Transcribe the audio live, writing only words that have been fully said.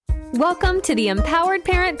Welcome to the Empowered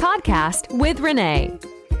Parent Podcast with Renee.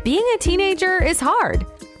 Being a teenager is hard.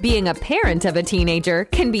 Being a parent of a teenager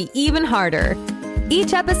can be even harder.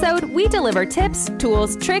 Each episode, we deliver tips,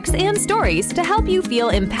 tools, tricks, and stories to help you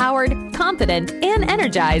feel empowered, confident, and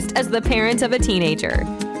energized as the parent of a teenager.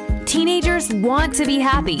 Teenagers want to be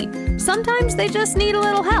happy. Sometimes they just need a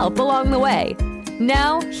little help along the way.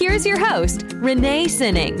 Now, here's your host, Renee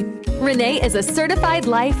Sinning. Renee is a certified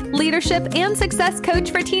life, leadership, and success coach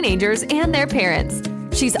for teenagers and their parents.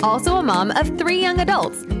 She's also a mom of 3 young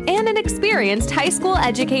adults and an experienced high school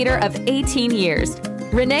educator of 18 years.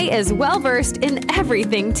 Renee is well-versed in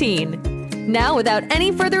everything teen. Now, without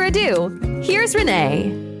any further ado, here's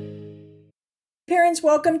Renee. Parents,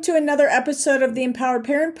 welcome to another episode of the Empowered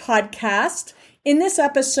Parent Podcast. In this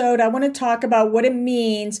episode, I want to talk about what it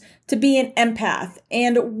means to be an empath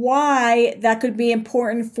and why that could be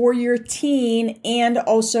important for your teen and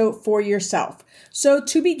also for yourself. So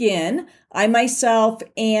to begin, I myself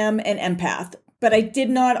am an empath, but I did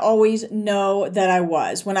not always know that I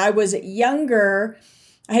was. When I was younger,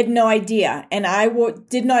 I had no idea, and I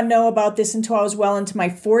did not know about this until I was well into my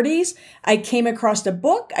 40s. I came across a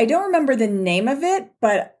book. I don't remember the name of it,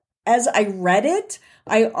 but as I read it,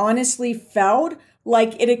 I honestly felt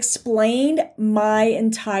like it explained my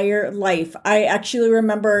entire life. I actually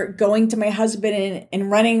remember going to my husband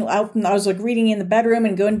and running out, and I was like reading in the bedroom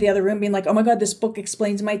and going to the other room being like, oh my God, this book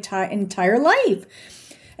explains my entire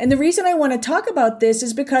life. And the reason I want to talk about this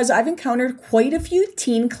is because I've encountered quite a few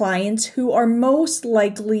teen clients who are most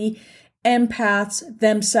likely empaths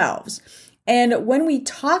themselves. And when we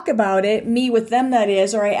talk about it, me with them that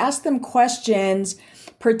is, or I ask them questions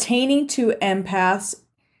pertaining to empaths,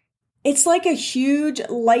 it's like a huge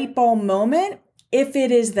light bulb moment if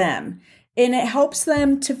it is them. And it helps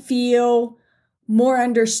them to feel more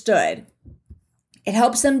understood. It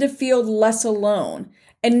helps them to feel less alone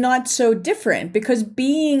and not so different, because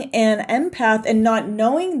being an empath and not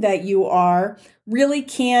knowing that you are really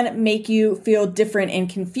can make you feel different and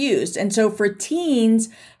confused. And so for teens,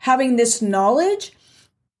 having this knowledge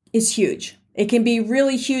is huge. It can be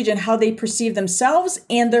really huge in how they perceive themselves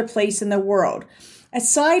and their place in the world.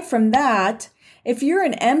 Aside from that, if you're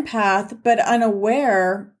an empath but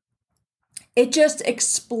unaware, it just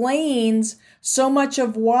explains so much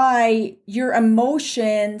of why your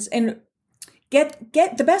emotions and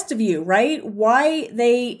get the best of you, right? Why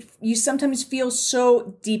you sometimes feel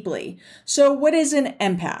so deeply. So what is an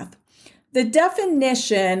empath? The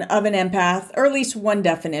definition of an empath, or at least one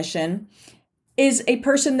definition, is a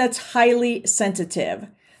person that's highly sensitive.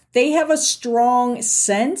 They have a strong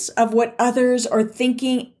sense of what others are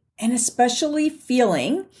thinking and especially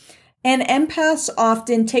feeling. And empaths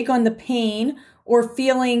often take on the pain or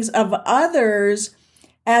feelings of others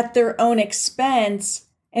at their own expense.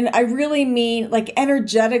 And I really mean like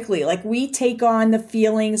energetically, like we take on the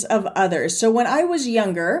feelings of others. So when I was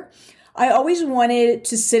younger, I always wanted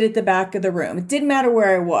to sit at the back of the room. It didn't matter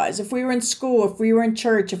where I was. If we were in school, if we were in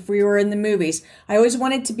church, if we were in the movies, I always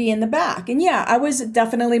wanted to be in the back. And yeah, I was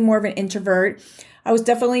definitely more of an introvert. I was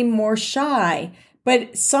definitely more shy.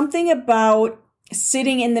 But something about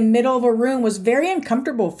sitting in the middle of a room was very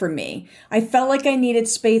uncomfortable for me. I felt like I needed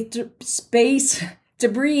space to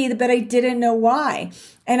breathe, but I didn't know why.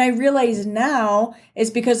 And I realize now it's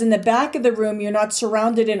because in the back of the room, you're not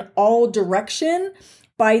surrounded in all direction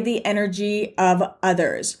by the energy of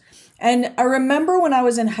others. And I remember when I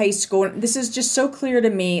was in high school, and this is just so clear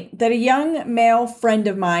to me, that a young male friend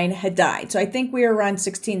of mine had died. So I think we were around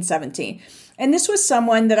 16, 17. And this was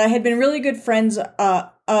someone that I had been really good friends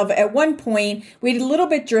of at one point. We had a little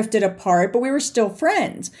bit drifted apart, but we were still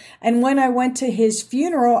friends. And when I went to his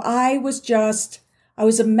funeral, I was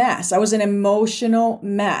a mess. I was an emotional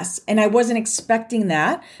mess. And I wasn't expecting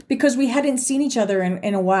that because we hadn't seen each other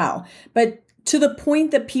in a while. But to the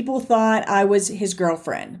point that people thought I was his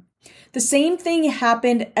girlfriend. The same thing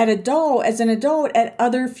happened as an adult at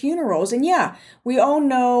other funerals. And yeah, we all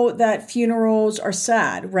know that funerals are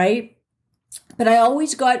sad, right? But I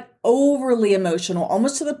always got overly emotional,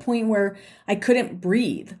 almost to the point where I couldn't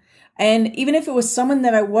breathe. And even if it was someone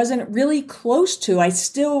that I wasn't really close to, I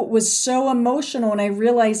still was so emotional. And I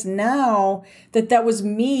realize now that was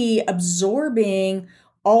me absorbing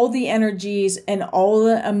all the energies and all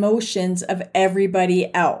the emotions of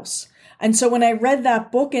everybody else. And so when I read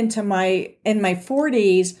that book in my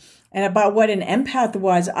 40s and about what an empath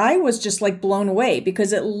was, I was just like blown away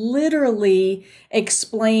because it literally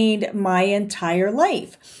explained my entire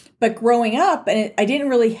life. But growing up, and I didn't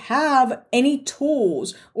really have any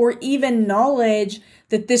tools or even knowledge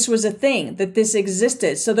that this was a thing, that this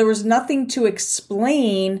existed. So there was nothing to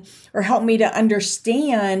explain or help me to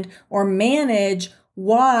understand or manage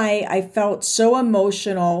why I felt so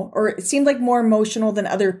emotional, or it seemed like more emotional than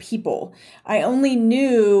other people. I only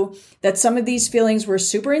knew that some of these feelings were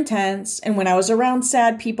super intense. And when I was around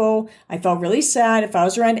sad people, I felt really sad. If I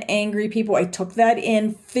was around angry people, I took that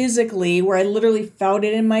in physically, where I literally felt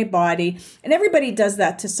it in my body. And everybody does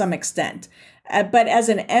that to some extent. But as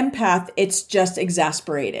an empath, it's just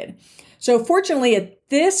exasperated. So fortunately, at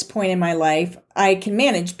this point in my life, I can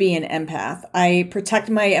manage being an empath. I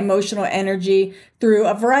protect my emotional energy through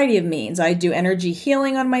a variety of means. I do energy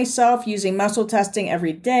healing on myself using muscle testing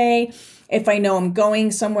every day. If I know I'm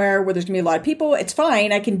going somewhere where there's going to be a lot of people, it's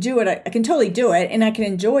fine. I can do it. I can totally do it and I can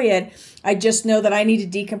enjoy it. I just know that I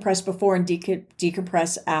need to decompress before and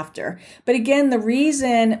decompress after. But again, the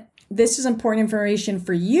reason this is important information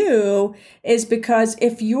for you is because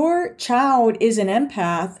if your child is an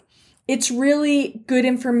empath, it's really good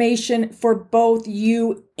information for both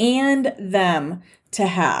you and them to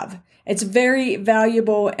have. It's very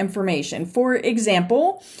valuable information. For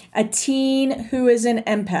example, a teen who is an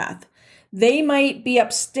empath, they might be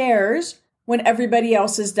upstairs when everybody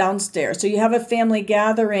else is downstairs. So you have a family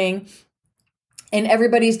gathering and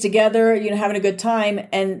everybody's together, having a good time,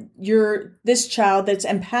 and this child that's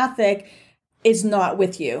empathic is not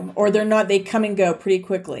with you, or they come and go pretty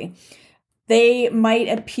quickly. They might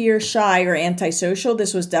appear shy or antisocial.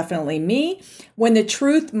 This was definitely me, when the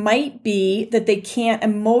truth might be that they can't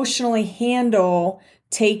emotionally handle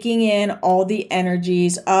taking in all the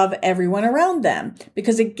energies of everyone around them.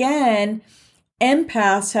 Because again,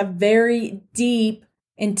 empaths have very deep,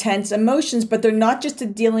 intense emotions, but they're not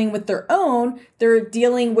just dealing with their own, they're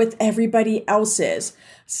dealing with everybody else's.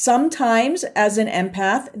 Sometimes as an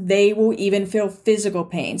empath, they will even feel physical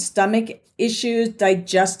pain. Stomach issues,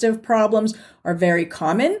 digestive problems are very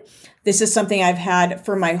common. This is something I've had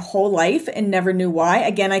for my whole life and never knew why.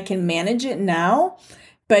 Again, I can manage it now,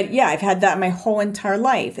 but yeah, I've had that my whole entire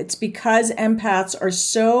life. It's because empaths are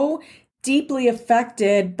so deeply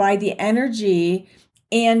affected by the energy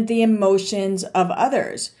and the emotions of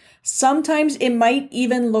others. Sometimes it might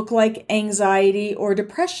even look like anxiety or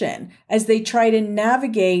depression as they try to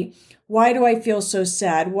navigate, why do I feel so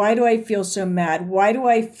sad? Why do I feel so mad? Why do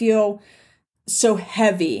I feel so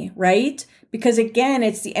heavy, right? Because again,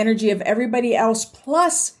 it's the energy of everybody else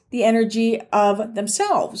plus the energy of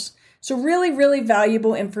themselves. So really, really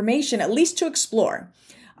valuable information, at least to explore.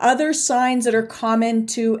 Other signs that are common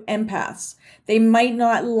to empaths. They might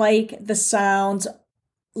not like the sounds,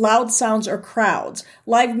 loud sounds or crowds.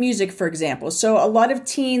 Live music, for example. So a lot of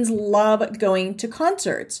teens love going to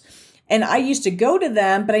concerts. And I used to go to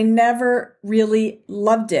them, but I never really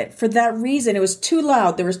loved it. For that reason, it was too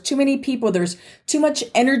loud. There was too many people. There was too much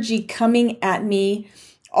energy coming at me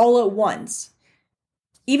all at once.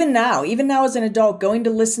 Even now as an adult, going to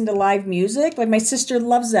listen to live music, like my sister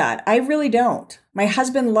loves that. I really don't. My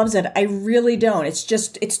husband loves it. I really don't. It's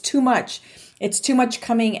too much. It's too much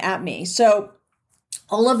coming at me. So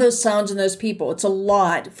all of those sounds and those people, it's a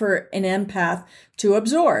lot for an empath to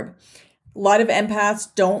absorb. A lot of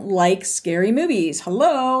empaths don't like scary movies.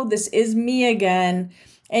 Hello, this is me again.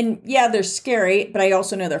 And yeah, they're scary, but I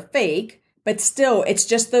also know they're fake. But still, it's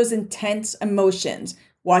just those intense emotions.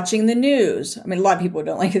 Watching the news. I mean, a lot of people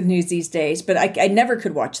don't like the news these days, but I never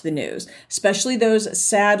could watch the news, especially those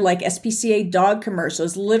sad, like SPCA dog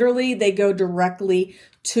commercials. Literally, they go directly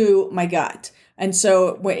to my gut. And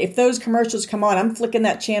so if those commercials come on, I'm flicking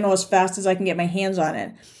that channel as fast as I can get my hands on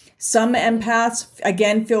it. Some empaths,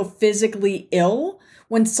 again, feel physically ill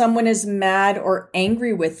when someone is mad or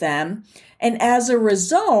angry with them. And as a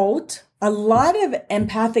result, a lot of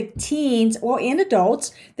empathic teens, and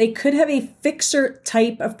adults, they could have a fixer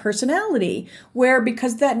type of personality where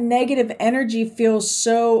because that negative energy feels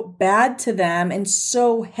so bad to them and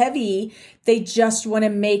so heavy, they just want to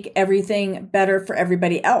make everything better for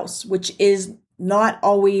everybody else, which is not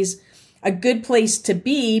always a good place to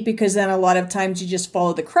be, because then a lot of times you just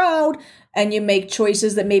follow the crowd and you make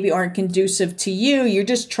choices that maybe aren't conducive to you. You're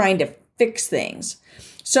just trying to fix things.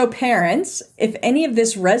 So parents, if any of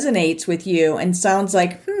this resonates with you and sounds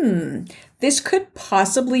like, this could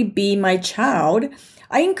possibly be my child,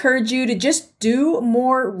 I encourage you to just do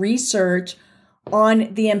more research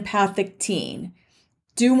on the empathic teen.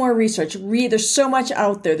 Do more research. Read. There's so much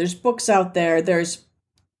out there. There's books out there. There's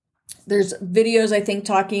videos, I think,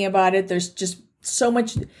 talking about it. There's just so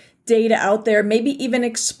much data out there. Maybe even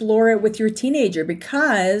explore it with your teenager,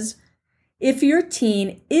 because if your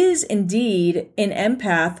teen is indeed an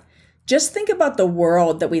empath, just think about the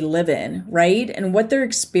world that we live in, right? And what they're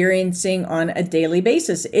experiencing on a daily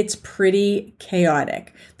basis. It's pretty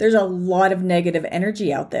chaotic. There's a lot of negative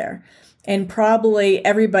energy out there. And probably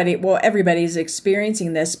everybody's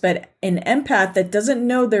experiencing this, but an empath that doesn't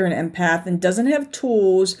know they're an empath and doesn't have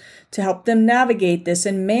tools to help them navigate this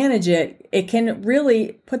and manage it, it can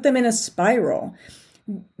really put them in a spiral.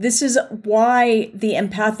 This is why the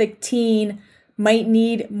empathic teen might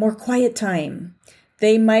need more quiet time.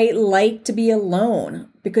 They might like to be alone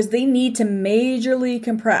because they need to majorly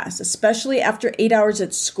compress, especially after 8 hours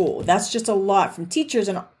at school. That's just a lot from teachers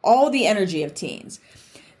and all the energy of teens.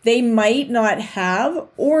 They might not have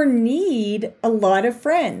or need a lot of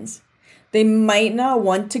friends. They might not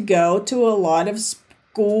want to go to a lot of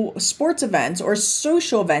school sports events or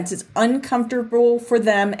social events. It's uncomfortable for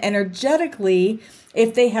them energetically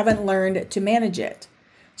if they haven't learned to manage it.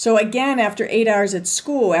 So again, after 8 hours at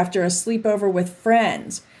school, after a sleepover with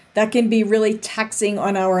friends, that can be really taxing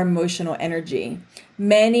on our emotional energy.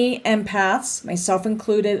 Many empaths, myself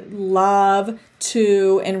included, love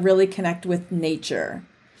to and really connect with nature.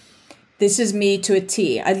 This is me to a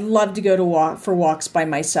T. I love to go for walks by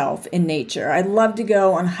myself in nature. I love to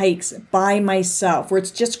go on hikes by myself where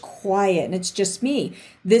it's just quiet and it's just me.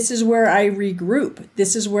 This is where I regroup.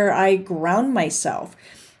 This is where I ground myself.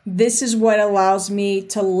 This is what allows me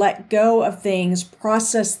to let go of things,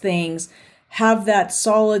 process things, have that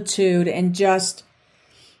solitude and just,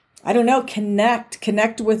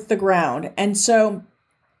 connect with the ground. And so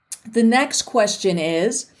the next question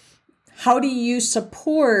is, how do you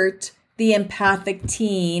support the empathic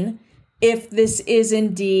teen if this is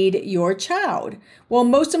indeed your child? Well,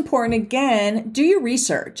 most important, again, do your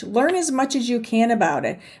research. Learn as much as you can about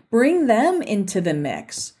it. Bring them into the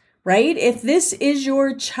mix, right? If this is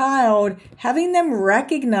your child, having them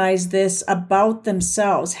recognize this about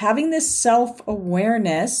themselves, having this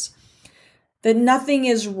self-awareness that nothing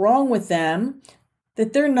is wrong with them,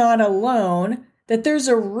 that they're not alone, that there's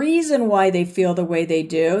a reason why they feel the way they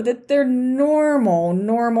do, that they're normal.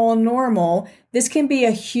 This can be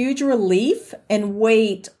a huge relief and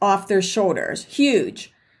weight off their shoulders.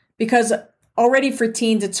 Huge. Because already for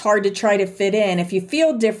teens, it's hard to try to fit in. If you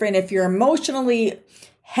feel different, if you're emotionally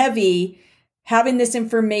heavy, having this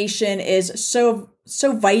information is so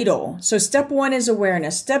vital. So step 1 is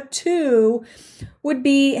awareness. Step 2 would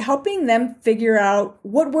be helping them figure out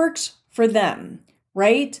what works for them,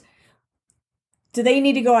 right? Do they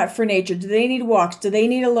need to go out for nature? Do they need walks? Do they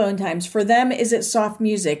need alone times? For them, is it soft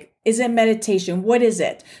music? Is it meditation? What is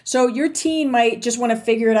it? So your teen might just want to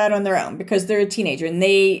figure it out on their own because they're a teenager and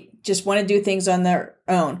they just want to do things on their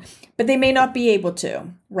own, but they may not be able to,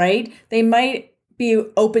 right? They might be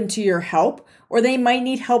open to your help or they might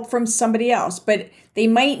need help from somebody else, but they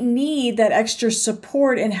might need that extra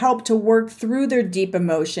support and help to work through their deep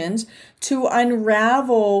emotions, to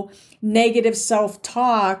unravel negative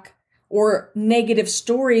self-talk or negative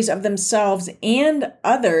stories of themselves and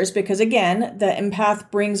others, because again, the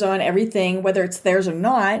empath brings on everything, whether it's theirs or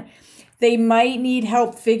not. They might need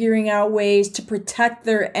help figuring out ways to protect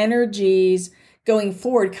their energies going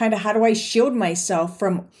forward. Kind of, how do I shield myself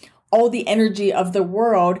from all the energy of the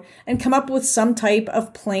world and come up with some type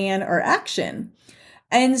of plan or action?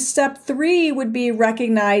 And step 3 would be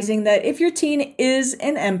recognizing that if your teen is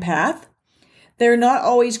an empath, they're not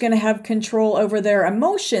always going to have control over their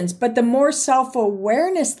emotions, but the more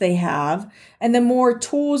self-awareness they have and the more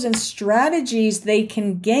tools and strategies they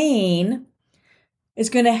can gain is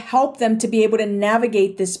going to help them to be able to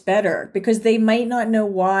navigate this better, because they might not know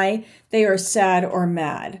why they are sad or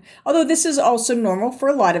mad. Although this is also normal for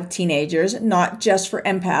a lot of teenagers, not just for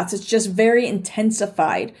empaths. It's just very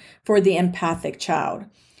intensified for the empathic child.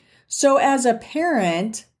 So as a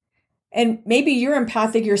parent, and maybe you're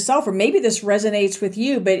empathic yourself, or maybe this resonates with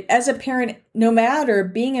you, but as a parent, no matter,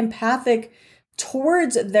 being empathic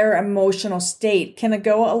towards their emotional state can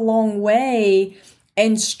go a long way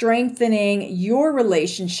in strengthening your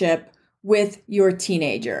relationship with your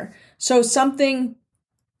teenager. So something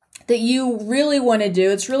that you really want to do,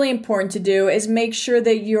 it's really important to do, is make sure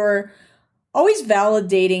that you're always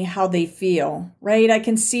validating how they feel, right? I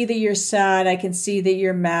can see that you're sad. I can see that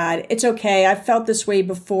you're mad. It's okay. I've felt this way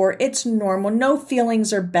before. It's normal. No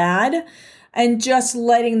feelings are bad. And just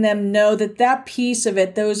letting them know that that piece of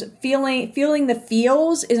it, those feeling the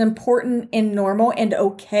feels, is important and normal and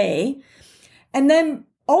okay. And then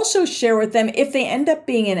also share with them, if they end up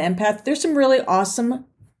being an empath, there's some really awesome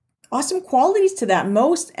qualities to that.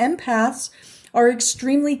 Most empaths are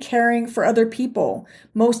extremely caring for other people.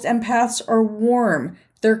 Most empaths are warm,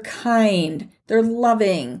 they're kind, they're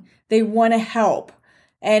loving, they want to help.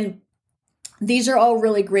 And these are all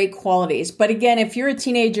really great qualities. But again, if you're a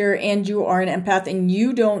teenager and you are an empath and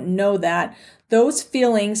you don't know that, those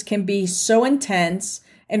feelings can be so intense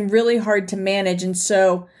and really hard to manage. And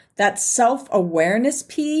so that self-awareness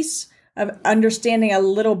piece of understanding a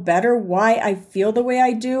little better why I feel the way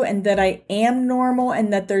I do and that I am normal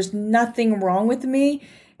and that there's nothing wrong with me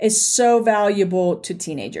is so valuable to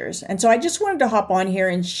teenagers. And so I just wanted to hop on here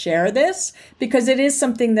and share this because it is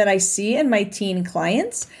something that I see in my teen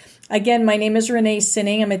clients. Again, my name is Renee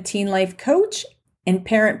Sinning. I'm a teen life coach and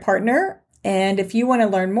parent partner. And if you want to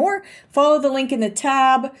learn more, follow the link in the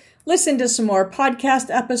tab, listen to some more podcast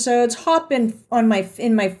episodes, hop in my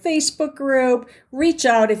Facebook group, reach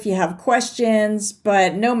out if you have questions,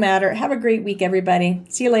 but no matter. Have a great week, everybody.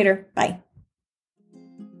 See you later. Bye.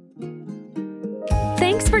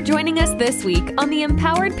 Thanks for joining us this week on the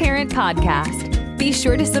Empowered Parent Podcast. Be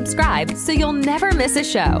sure to subscribe so you'll never miss a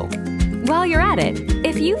show. While you're at it,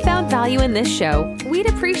 if you found value in this show, we'd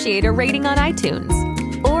appreciate a rating on iTunes.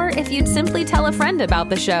 Or if you'd simply tell a friend about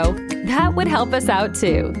the show, that would help us out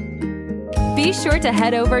too. Be sure to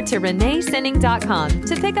head over to reneesinning.com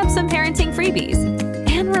to pick up some parenting freebies.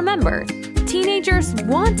 And remember, teenagers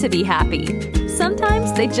want to be happy.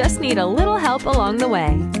 Sometimes they just need a little help along the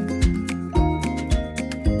way.